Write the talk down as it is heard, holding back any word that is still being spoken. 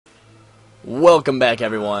Welcome back,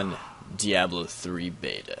 everyone. Diablo 3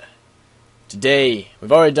 Beta. Today,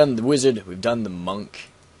 we've already done the wizard, we've done the monk.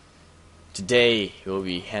 Today, we'll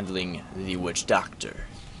be handling the witch doctor.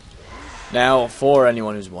 Now, for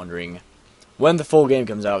anyone who's wondering, when the full game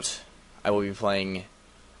comes out, I'll be playing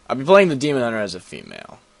the demon hunter as a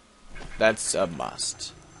female. That's a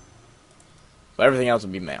must. But everything else will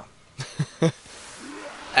be male.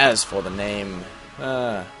 As for the name,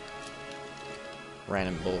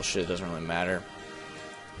 random bullshit, doesn't really matter.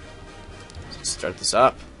 Let's start this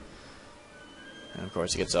up. And of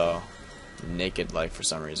course he gets all naked like for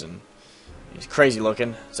some reason. He's crazy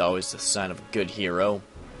looking. It's always the sign of a good hero.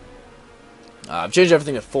 I've changed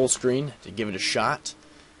everything to full screen to give it a shot.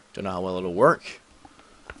 Don't know how well it'll work.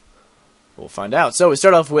 We'll find out. So we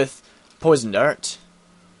start off with Poison Dart.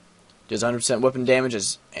 Does 100% weapon damage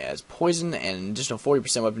as poison, and an additional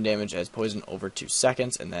 40% weapon damage as poison over 2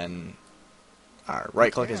 seconds, and then our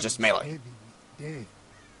right click is just melee. The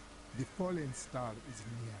fallen star is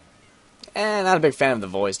near. And not a big fan of the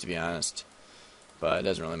voice, to be honest, but it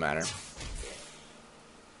doesn't really matter.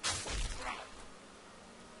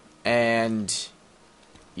 And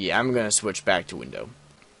yeah, I'm gonna switch back to window.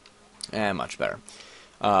 Much better.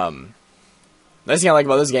 The nice thing I like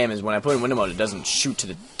about this game is when I put in window mode, it doesn't shoot to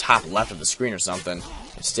the top left of the screen or something.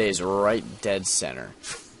 It stays right dead center.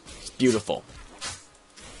 It's beautiful.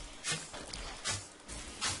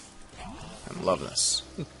 I'm loving this.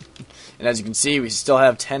 And as you can see, we still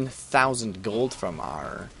have 10,000 gold from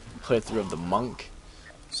our playthrough of the monk.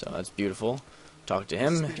 So that's beautiful. Talk to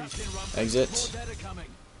him. Exit.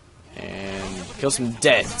 And kill some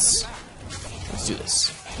deads. Let's do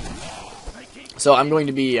this. So I'm going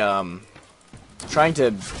to be trying to,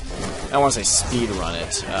 I don't want to say speed run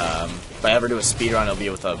it. If I ever do a speed run, it'll be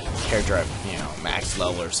with a character at, max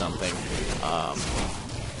level or something.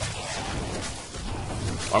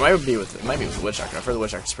 Or it might be with the Witch Doctor. I've heard the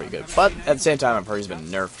Witch Doctor's pretty good, but at the same time, I've heard he's been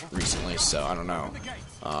nerfed recently, so I don't know.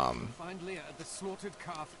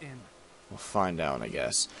 We'll find out, I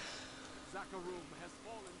guess.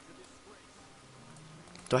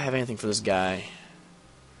 Do I have anything for this guy?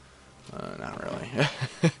 Not really.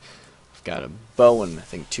 I've got a bow and I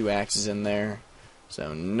think 2 axes in there,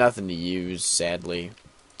 so nothing to use, sadly.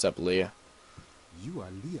 What's up, Leah? You are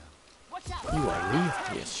Leah. You are Leah?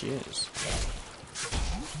 Yes, she is.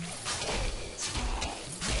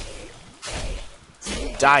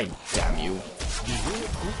 Die, damn you.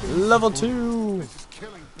 Level 2!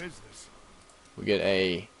 We get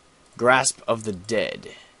a Grasp of the Dead.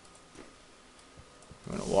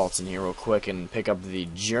 I'm gonna waltz in here real quick and pick up the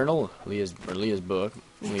journal, Leah's book,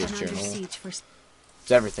 Leah's journal. It's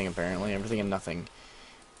everything apparently, everything and nothing.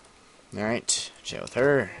 Alright, chat with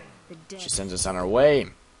her. She sends us on our way.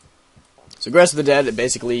 So Grasp of the Dead,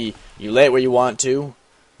 basically, you lay it where you want to.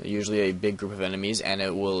 They're usually a big group of enemies, and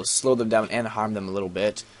it will slow them down and harm them a little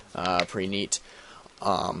bit. Pretty neat.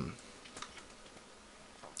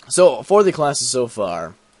 So, for the classes so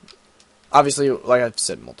far, obviously, like I've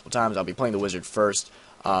said multiple times, I'll be playing the wizard first.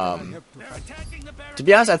 To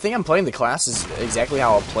be honest, I think I'm playing the classes exactly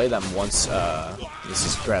how I'll play them once this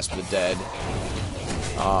is Grasp of the Dead.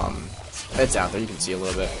 It's out there, you can see a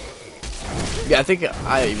little bit. Yeah, I think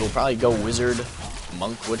I will probably go wizard,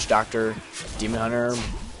 monk, witch doctor, demon hunter,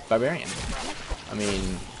 barbarian. I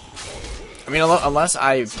mean, unless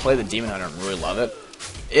I play the demon hunter and really love it,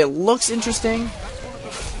 it looks interesting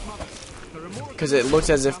because it looks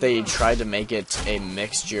as if they tried to make it a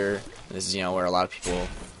mixture. This is where a lot of people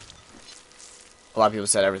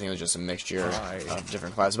said everything was just a mixture of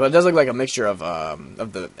different classes, but it does look like a mixture of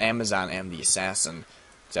the Amazon and the assassin.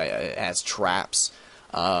 It has traps.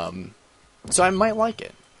 So I might like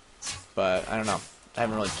it, but I don't know. I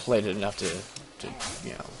haven't really played it enough to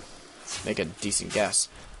make a decent guess.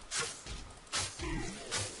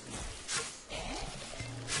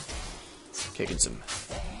 Kicking some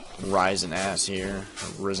rising ass here,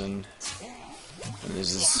 risen. And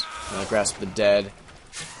this is Grasp of the Dead.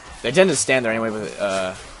 They tend to stand there anyway, but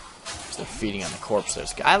they're feeding on the corpse.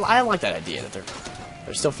 I like that idea that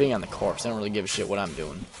they're still feeding on the corpse. They don't really give a shit what I'm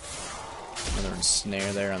doing. Another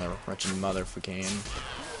snare there on the wretched motherfucking.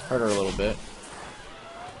 Hurt her a little bit.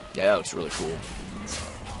 Yeah, that looks really cool.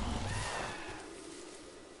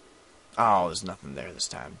 Oh, there's nothing there this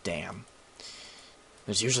time. Damn.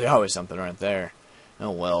 There's usually always something right there. Oh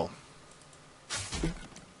well.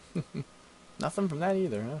 Nothing from that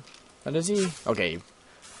either, huh? What is he? Okay.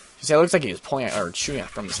 See, it looks like he was pulling out, or shooting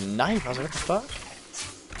from his knife. I was like, what the fuck?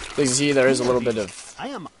 So you can see there is a little bit of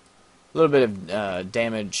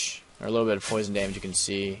damage. Or a little bit of poison damage, you can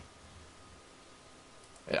see.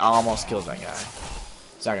 It almost kills that guy.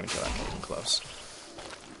 It's not going to kill that guy even close.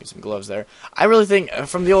 Get some gloves there. I really think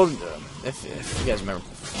from the old, if you guys remember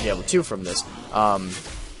Diablo 2 from this,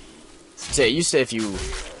 say it used to if you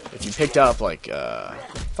picked up like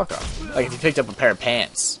fuck off, like if you picked up a pair of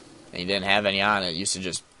pants and you didn't have any on, it used to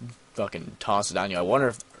just fucking toss it on you. I wonder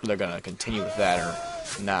if they're gonna continue with that or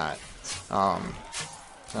not. A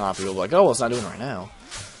lot of people are like, oh well, it's not doing it right now.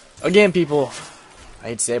 Again, people, I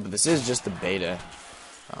hate to say it, but this is just the beta.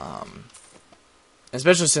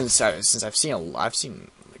 Especially since I've seen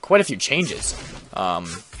quite a few changes.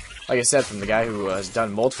 Like I said, from the guy who has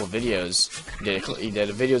done multiple videos, he did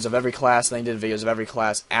videos of every class, and then he did videos of every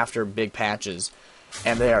class after big patches,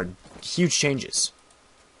 and they are huge changes.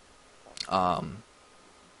 So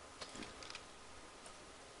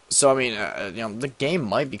I mean, you know, the game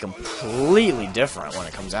might be completely different when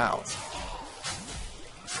it comes out.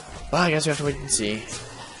 Well, I guess we have to wait and see.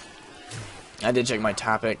 I did check my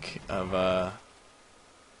topic of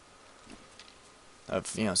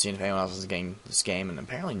you know, seeing if anyone else is getting this game, and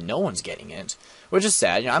apparently no one's getting it, which is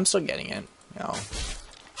sad. You know, I'm still getting it. You know,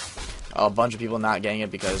 a bunch of people not getting it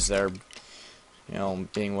because they're, you know,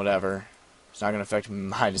 being whatever. It's not going to affect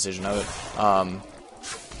my decision of it.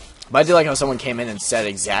 But I did like how someone came in and said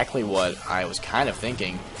exactly what I was kind of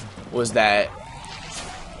thinking, was that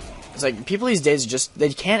it's like people these days just,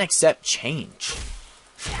 they can't accept change.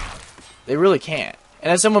 They really can't.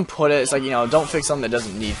 And as someone put it, it's like, you know, don't fix something that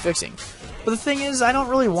doesn't need fixing. But the thing is, I don't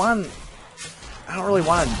really want, you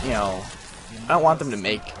know, I don't want them to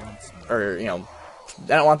make, or, you know, I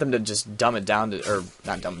don't want them to just dumb it down to, or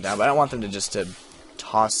not dumb it down, but I don't want them to just to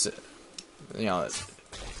toss, you know,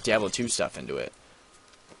 Diablo 2 stuff into it.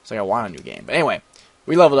 It's like I want a new game. But anyway,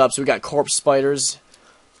 we leveled up, so we got corpse spiders.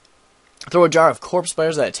 Throw a jar of corpse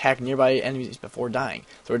spiders that attack nearby enemies before dying.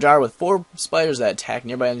 Throw a jar with 4 spiders that attack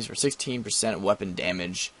nearby enemies for 16% weapon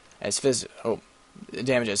damage as physical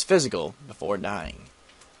before dying.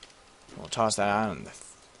 We'll toss that on.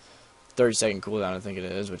 30-second cooldown, I think it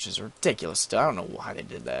is, which is ridiculous. I don't know why they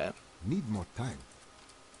did that. Need more time.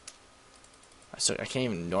 So I can't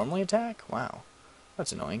even normally attack? Wow.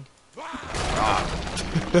 That's annoying.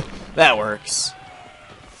 Oh. That works.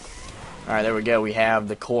 Alright, there we go. We have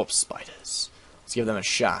the corpse spiders. Let's give them a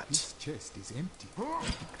shot. This chest is empty.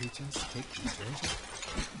 Creatures take the treasure.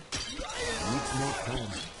 Needs more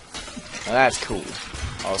time. Now that's cool.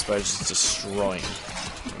 All the spiders just destroying.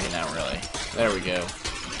 I mean, not really. There we go.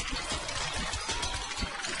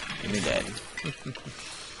 And you're dead.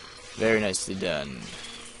 Very nicely done.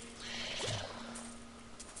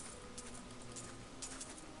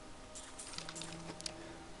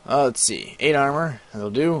 Let's see. 8 armor.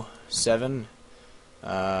 That'll do. 7.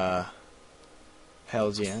 Hells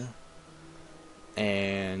yeah.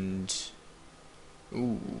 And...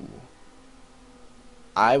 ooh.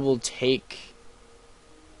 I'll take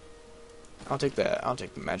the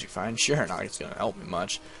magic find. Sure, not it's gonna help me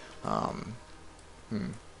much. Yeah,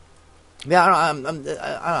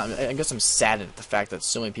 I guess I'm sad at the fact that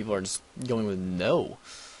so many people are just going with no.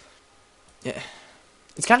 Yeah,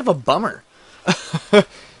 it's kind of a bummer. Because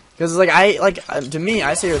to me,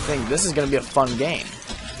 I sit here and think this is gonna be a fun game.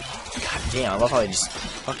 God damn, I love how they just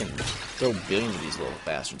fucking throw billions of these little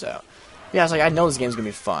bastards out. Yeah, it's like I know this game's gonna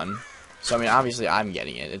be fun. So, I mean, obviously I'm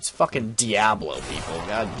getting it. It's fucking Diablo, people.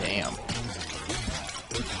 God damn.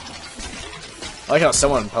 I like how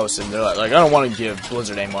someone posted, they're like, I don't want to give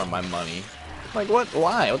Blizzard any more of my money. Like, what?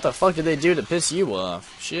 Why? What the fuck did they do to piss you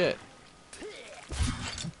off? Shit.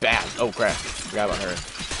 Bad. Oh, crap. Forgot about her.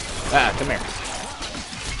 Ah, come here.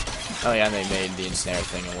 Oh, yeah, and they made the ensnare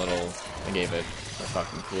thing a little... They gave it a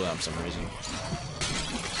fucking cooldown for some reason.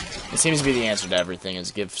 It seems to be the answer to everything,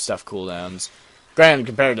 is give stuff cooldowns. Granted,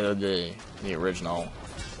 compared to the original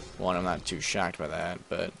one, I'm not too shocked by that,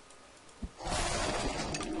 but...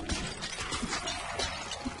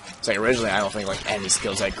 It's like, originally, I don't think, like, any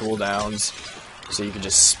skills had cooldowns, so you could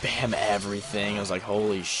just spam everything. I was like,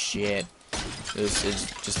 holy shit. It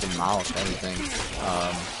just demolished everything.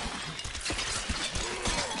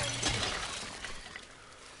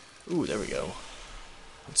 Ooh, there we go.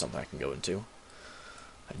 That's something I can go into.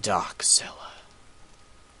 A dark cellar.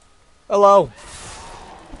 Hello!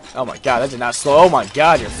 Oh my god, that did not slow. Oh my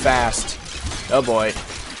god, you're fast. Oh boy.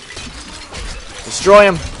 Destroy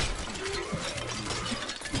him!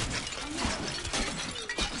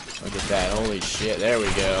 Look at that. Holy shit. There we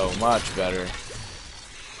go. Much better.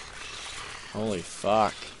 Holy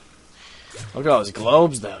fuck. Look at all those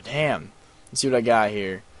globes, though. Damn. Let's see what I got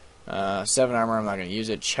here. 7 armor. I'm not going to use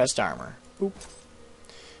it. Chest armor. Boop.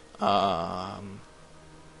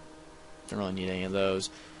 Don't really need any of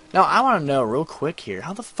those. Now, I want to know real quick here.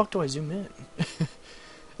 How the fuck do I zoom in?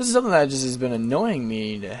 This is something that just has been annoying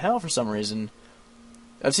me to hell for some reason.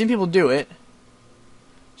 I've seen people do it.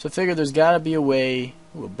 So I figured there's gotta be a way...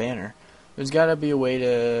 Ooh, a banner. There's gotta be a way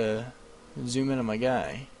to zoom in on my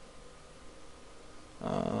guy.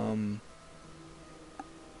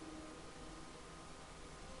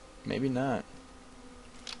 Maybe not.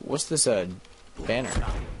 What's this, banner?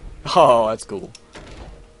 Oh, that's cool.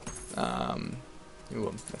 Ooh,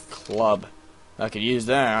 a club. I could use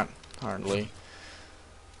that. Hardly.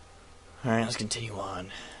 Alright, let's continue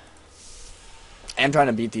on. I'm trying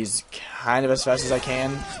to beat these kind of as fast as I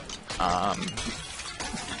can.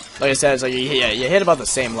 Like I said, it's like you hit about the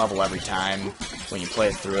same level every time when you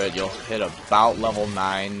play through it. You'll hit about level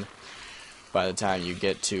 9 by the time you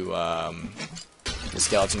get to the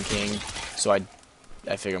Skeleton King. So I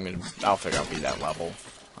figure I'll figure I'll beat that level.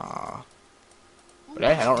 But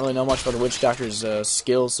hey, I don't really know much about the Witch Doctor's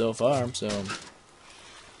skills so far, so it'll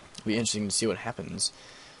be interesting to see what happens.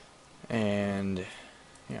 And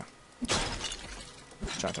yeah,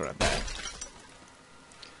 try to throw that back.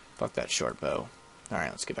 Fuck that short bow. All right,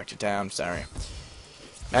 let's get back to town. Sorry,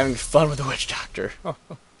 I'm having fun with the Witch Doctor.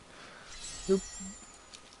 Oop.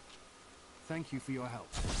 Thank you for your help.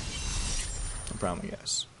 No problem,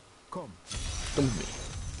 guys. Come. Come with me.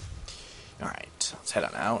 Alright, let's head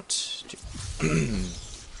on out.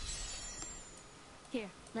 Here,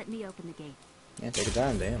 let me open the gate. Yeah, take your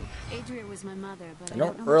time, damn. Adria was my mother, but I I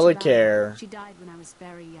don't don't know really much about care. her. She died when I was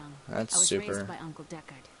very young. That's I was super. raised by Uncle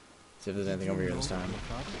Deckard. See if there's anything over here this time.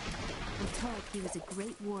 I'm told he was a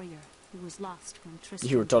great warrior who was lost when Tristan...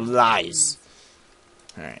 You were told lies.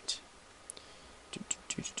 Alright.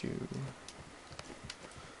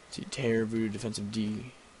 See, Terror, Voodoo, Defensive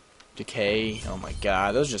Decay. Oh my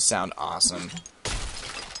god, those just sound awesome.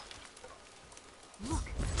 Look,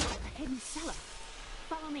 a hidden cellar.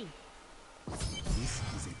 Follow me. This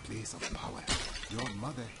is a place of power. Your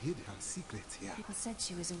mother hid her secrets here. People said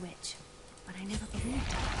she was a witch, but I never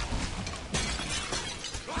believed her.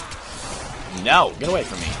 No, get away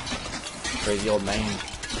from me. Crazy old man.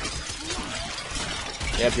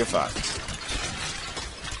 Yep, you're fucked.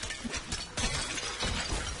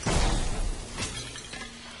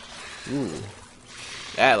 Ooh.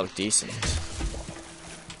 That looked decent.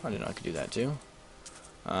 I didn't know I could do that too.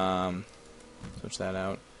 Switch that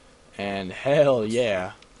out. And hell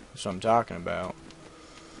yeah. That's what I'm talking about.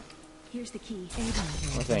 Here's the key.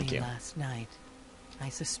 Well, thank you. Last night, I No,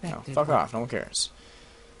 suspected. fuck off. No one cares.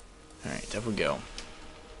 Alright, up we go.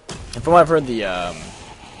 And from what I've heard, the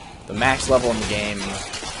max level in the game,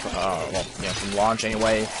 well, you know, from launch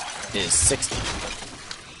anyway, is 60.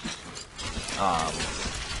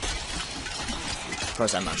 Of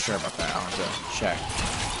course, I'm not sure about that. I'll have to check.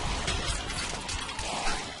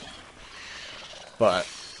 But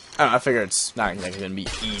I don't know, I figure it's not exactly going to be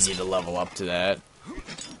easy to level up to that. I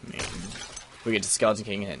mean, we get to Skeleton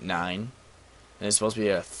King at 9. And it's supposed to be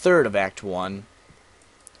a third of Act 1.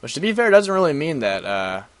 Which, to be fair, doesn't really mean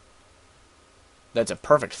that, that's a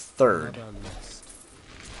perfect third.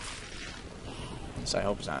 So I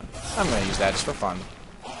hope it's not. I'm going to use that just for fun.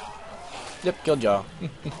 Yep, killed y'all.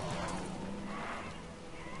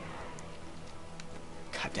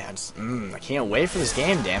 God damn, I can't wait for this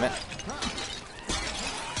game, damn it.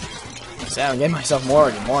 See, I'm getting myself more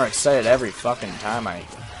and more excited every fucking time I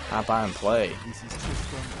hop on and play.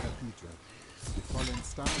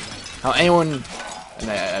 How anyone, and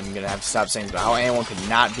I'm gonna have to stop saying this, but how anyone could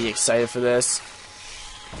not be excited for this,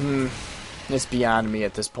 it's beyond me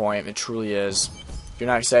at this point. It truly is. If you're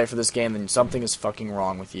not excited for this game, then something is fucking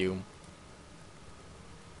wrong with you.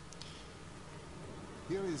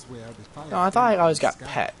 No, I thought I always got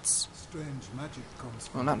pets.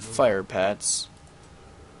 Well, not fire pets.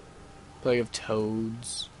 Plague of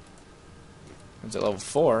Toads. It's at level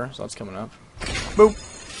 4, so that's coming up. Boop!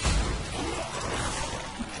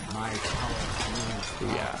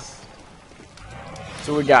 Yeah.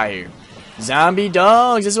 So what we got here? Zombie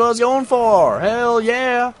dogs! This is what I was going for! Hell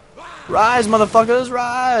yeah! Rise, motherfuckers!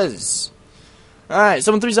 Rise! Alright,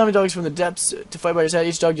 summon 3 zombie dogs from the depths to fight by your side.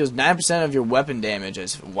 Each dog deals 9% of your weapon damage.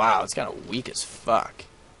 Wow, it's kind of weak as fuck.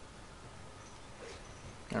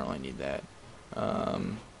 I don't really need that.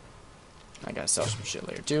 I gotta sell some shit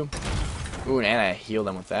later too. Ooh, and I heal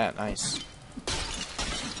them with that. Nice.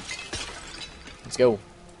 Let's go.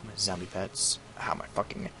 My zombie pets. Ow, my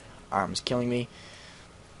fucking arm's killing me.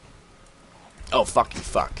 Oh, fucking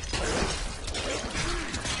fuck.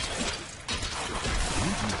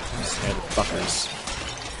 Scare the fuckers.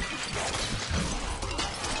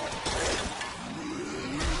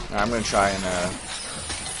 Alright, I'm gonna try and,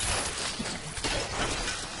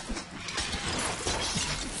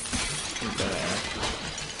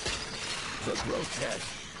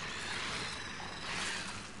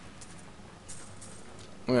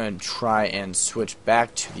 I'm going to try and switch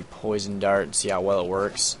back to the poison dart and see how well it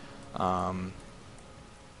works. I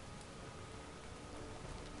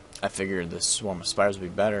figured the swarm of spiders would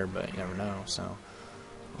be better, but you never know, so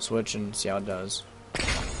I'll switch and see how it does.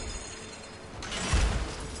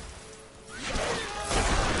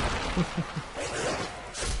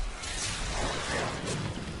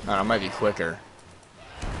 I don't know, it might be quicker.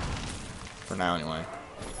 For now, anyway.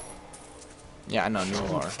 Yeah, I know, new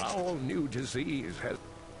lore. Foul new disease has...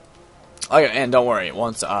 Okay, and don't worry,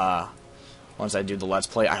 once I do the Let's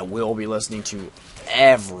Play, I will be listening to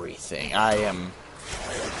everything. I am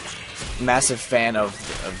a massive fan of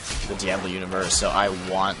the Diablo universe, so I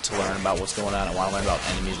want to learn about what's going on. I want to learn about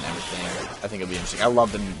enemies and everything. I think it'll be interesting. I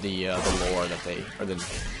love the lore that they, or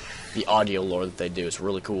the audio lore that they do. It's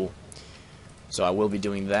really cool. So I will be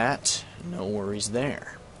doing that. No worries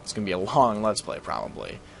there. It's going to be a long Let's Play,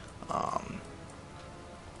 probably.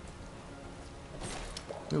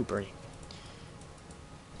 Ooh, birdie.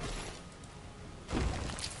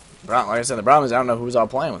 Like I said, the problem is I don't know who's all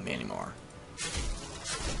playing with me anymore.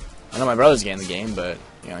 I know my brother's getting the game, but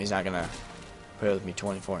you know he's not gonna play with me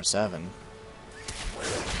 24/7.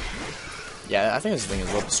 Yeah, I think this thing is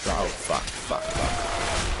a little strong. Oh, fuck.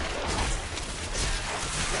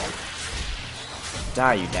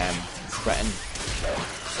 Die, you damn cretin.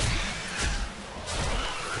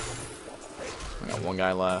 I got one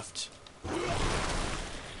guy left.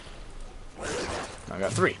 I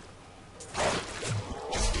got 3.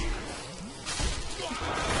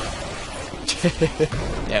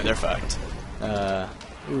 Yeah, they're fucked.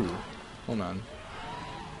 Ooh, hold on.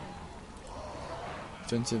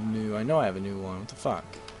 Offensive new. I know I have a new one. What the fuck?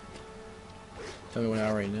 Tell me what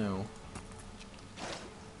I already know.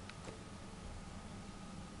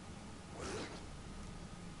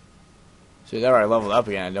 See, that already leveled up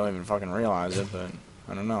again. I don't even fucking realize it, but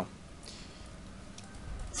I don't know.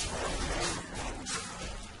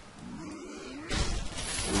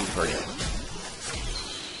 Ooh, pretty.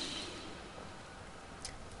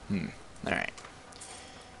 Alright.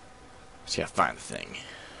 Just gotta find the thing.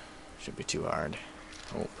 Should be too hard.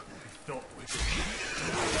 Oh.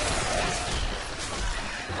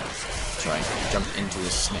 Try and jump into the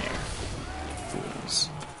snare. Fools.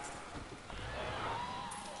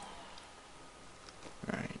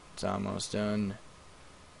 Alright, it's almost done.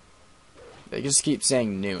 They just keep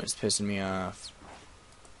saying new, it's pissing me off.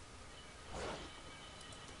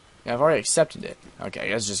 Yeah, I've already accepted it. Okay, I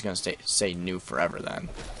guess it's just gonna say new forever then.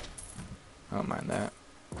 I don't mind that.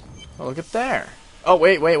 Oh, look at there. Oh,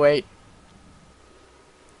 wait.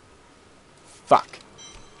 Fuck.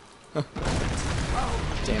 Damn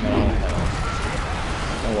it all.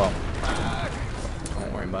 Oh well.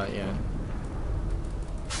 Don't worry about it yet.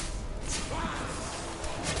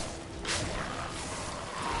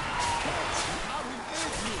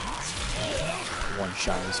 One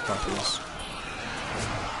shot these fuckers.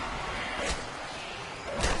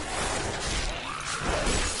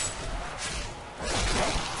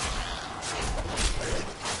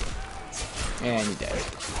 And he dead.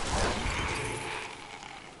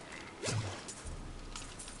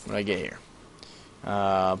 What do I get here?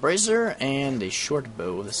 Bracer and a short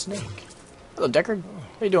bow with a snake. Hello, Deckard.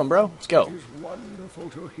 How you doing, bro? Let's go. It is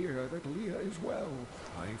wonderful to hear that Leah is well.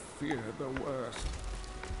 I feared the worst.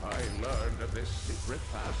 I learned of this secret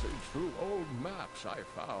passage through old maps I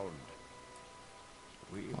found.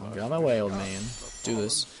 I'll get on my way, old man. Do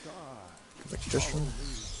this. Go back to Tristram.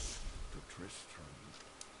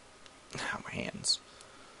 Oh, my hands.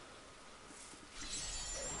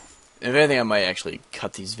 If anything, I might actually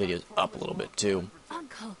cut these videos up a little bit, too.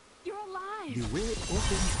 Uncle, you're alive!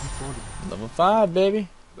 Level 5, baby.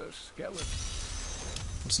 What's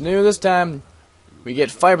new this time? We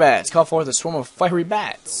get fire bats. Call forth a swarm of fiery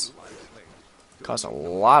bats. Costs a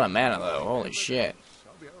lot of mana, though. Holy shit.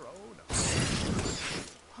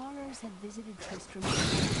 Horrors have visited Tristram.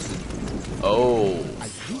 Oh.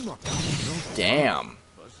 Damn.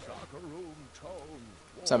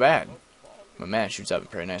 It's not bad. My mana shoots up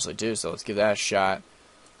pretty nicely too, so let's give that a shot.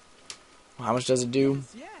 Well, how much does it do?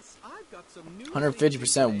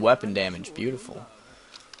 150% weapon damage. Beautiful.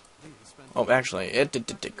 Oh, actually, it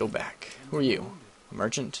did go back. Who are you? A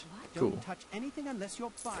merchant? Cool. Don't touch anything unless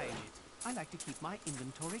you're buying it. I like to keep my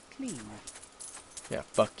inventory clean. Yeah,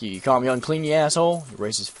 fuck you. You call me unclean, you asshole? You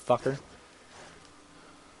racist fucker.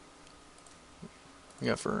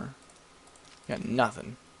 You got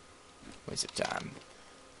nothing. Waste of time.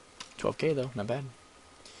 12k though, not bad.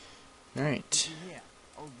 Alright.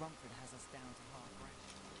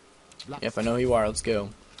 Yep, I know who you are, let's go.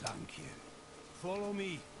 Thank you. Follow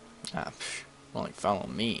me. Ah, psh, more like follow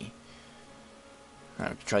me.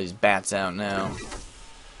 Alright, try these bats out now.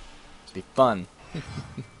 It'll be fun.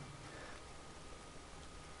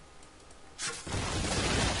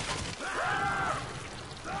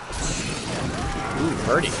 Ooh,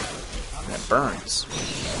 birdie. That burns.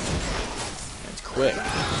 It's quick.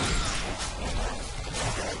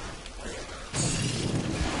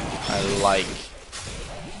 I like.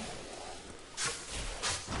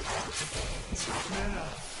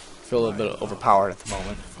 Feel a little bit overpowered at the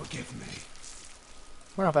moment. Forgive me.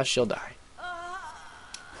 Wonder how fast she'll die.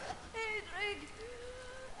 Adric,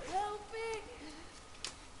 help me.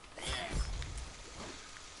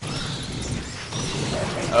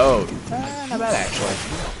 Oh, not bad actually.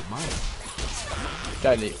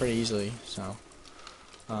 Died pretty easily, so.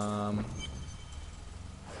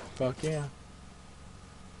 Fuck yeah.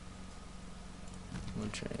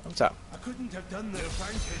 What's up? I couldn't have done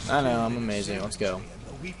this. I know, I'm amazing. Let's go.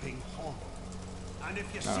 The weeping hollow. And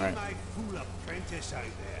if you see Alright. my fool apprentice out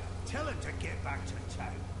there, tell him to get back to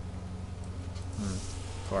town.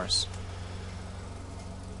 Of course.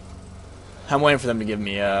 I'm waiting for them to give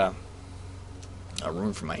me a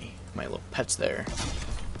room for my little pets there.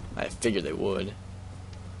 I figured they would.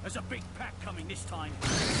 There's a big pack coming this time.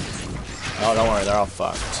 Oh, don't worry, they're all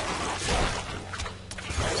fucked.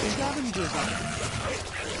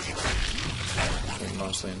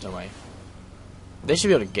 Mostly until my... They should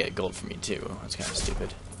be able to get gold for me too. That's kind of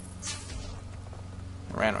stupid.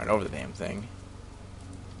 I ran right over the damn thing.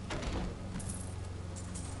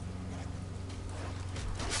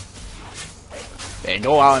 They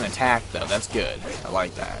go out and attack though. That's good. I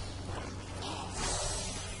like that.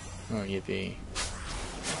 Oh, yippee.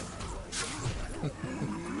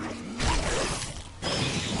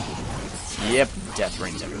 Yep, death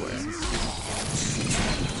rings everywhere.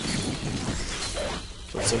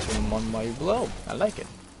 Kill 6 with 1 while you blow. I like it.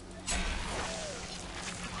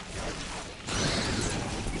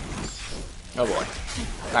 Oh boy.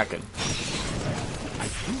 Not good. I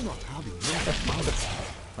do not have enough mana.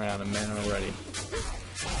 Ran out of mana already.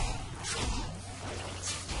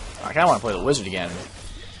 I kinda wanna play the wizard again.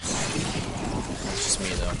 That's just me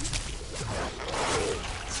though.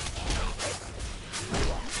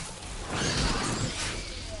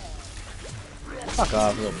 Fuck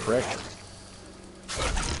off, little prick.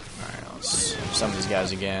 Alright, let's summon these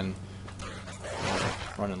guys again.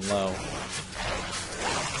 Running low.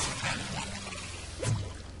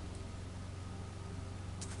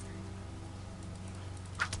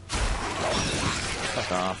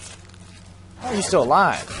 Fuck off. Oh, you're still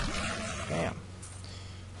alive. Damn.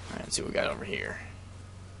 Alright, let's see what we got over here.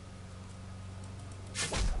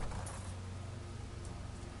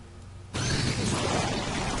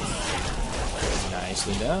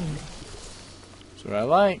 Nicely done. That's what I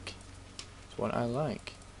like. That's what I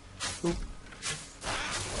like. Oop.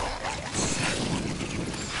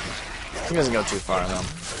 He doesn't go too far though.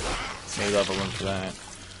 Maybe level 1 for that.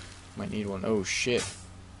 Might need one. Oh shit.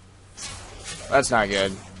 That's not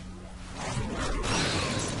good.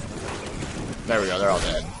 There we go, they're all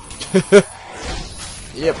dead.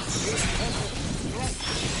 Yep.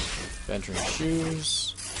 Venturing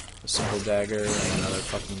shoes. A simple dagger, and another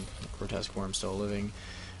fucking grotesque worm still living.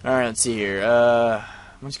 Alright, let's see here.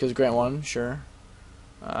 Once goes grant 1, sure.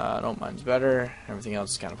 Don't mind's better. Everything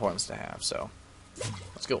else is kind of pointless to have, so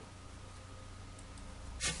let's go.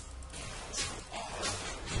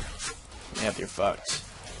 Yep, you're fucked.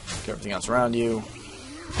 Get everything else around you.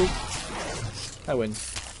 Boop. I win.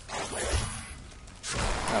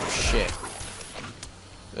 Oh shit.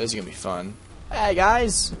 This is gonna be fun. Hey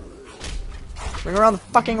guys! Bring around the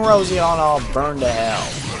fucking Rosie on all burn to hell.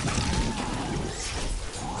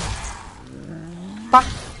 Fuck!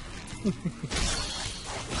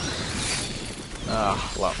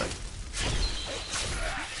 Oh, love it.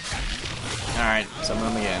 Alright, summon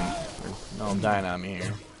them again. They're all dying on me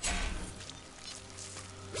here.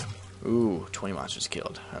 Ooh, 20 monsters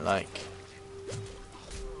killed. I like.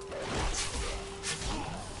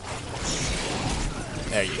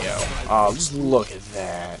 There you go. Oh, just look at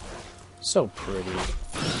that. So pretty.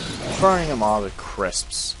 Burning them all to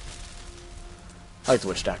crisps. I like the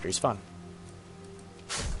Witch Doctor. He's fun.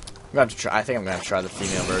 I'm gonna have to try. I think I'm gonna have to try the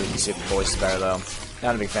female version. See if the voice is better though.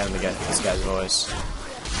 Not a big fan of this guy's voice.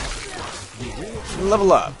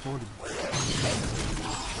 Level up.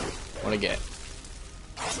 What'd I get?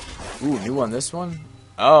 Ooh, new one. This one.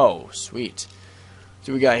 Oh, sweet.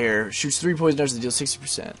 So we got here. Shoots 3 poison darts that deal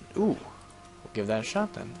 60%. Ooh, we'll give that a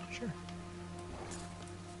shot then. Sure.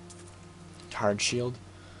 Hard shield.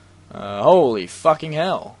 Holy fucking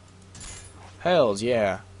hell. Hells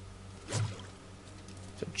yeah.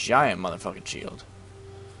 It's a giant motherfucking shield.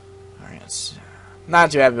 Alright,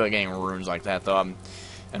 not too happy about getting runes like that though.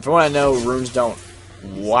 And from what I know, runes don't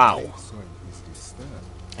Wow. Soil is disturbed.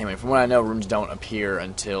 Anyway, from what I know, rooms don't appear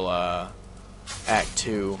until Act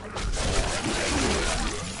 2.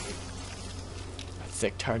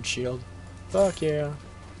 Thick tard shield. Fuck yeah.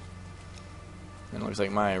 And it looks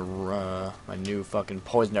like my my new fucking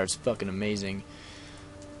poison dart's fucking amazing.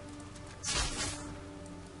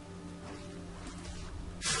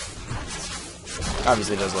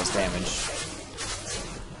 Obviously it does less damage.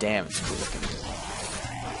 Damn, it's cool looking.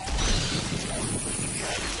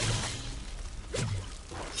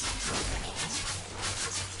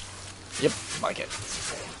 Yep, like it.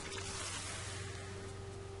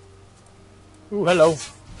 Ooh, hello.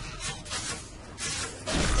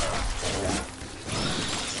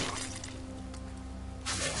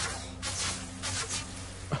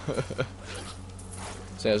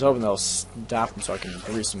 So I was hoping they'll stop them so I can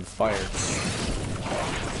breathe some fire.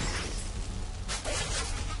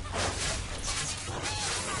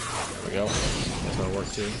 There we go. That's gonna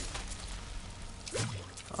work too.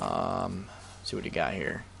 See what you got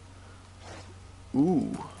here.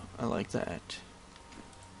 Ooh, I like that.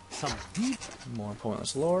 Some deep. More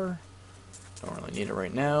pointless lore. Don't really need it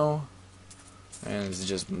right now. And this is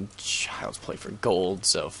just child's play for gold,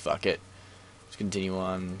 so fuck it. Let's continue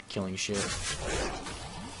on killing shit.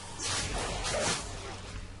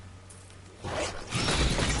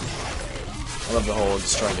 I love the whole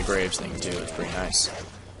destroying the graves thing too, it's pretty nice.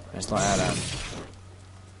 Nice little add-on.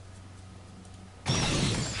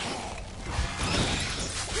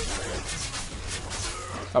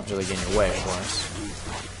 Up till they get in your way, of course.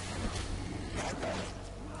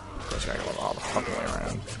 Of course, I gotta go all the fucking way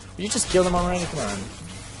around. You just kill them already? Come on.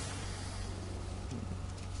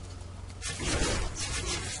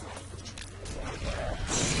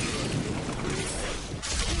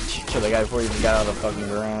 You kill the guy before he even got out of the fucking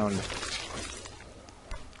ground.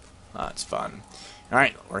 Ah, it's fun.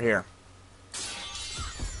 Alright, we're here.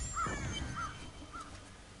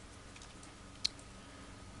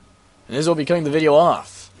 And this will be cutting the video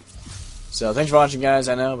off. So, thanks for watching, guys,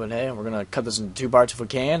 I know, but hey, we're gonna cut this into 2 parts if we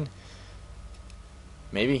can.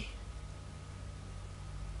 Maybe.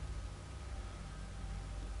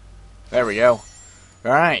 There we go.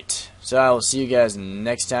 Alright, so I will see you guys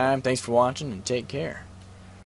next time. Thanks for watching, and take care.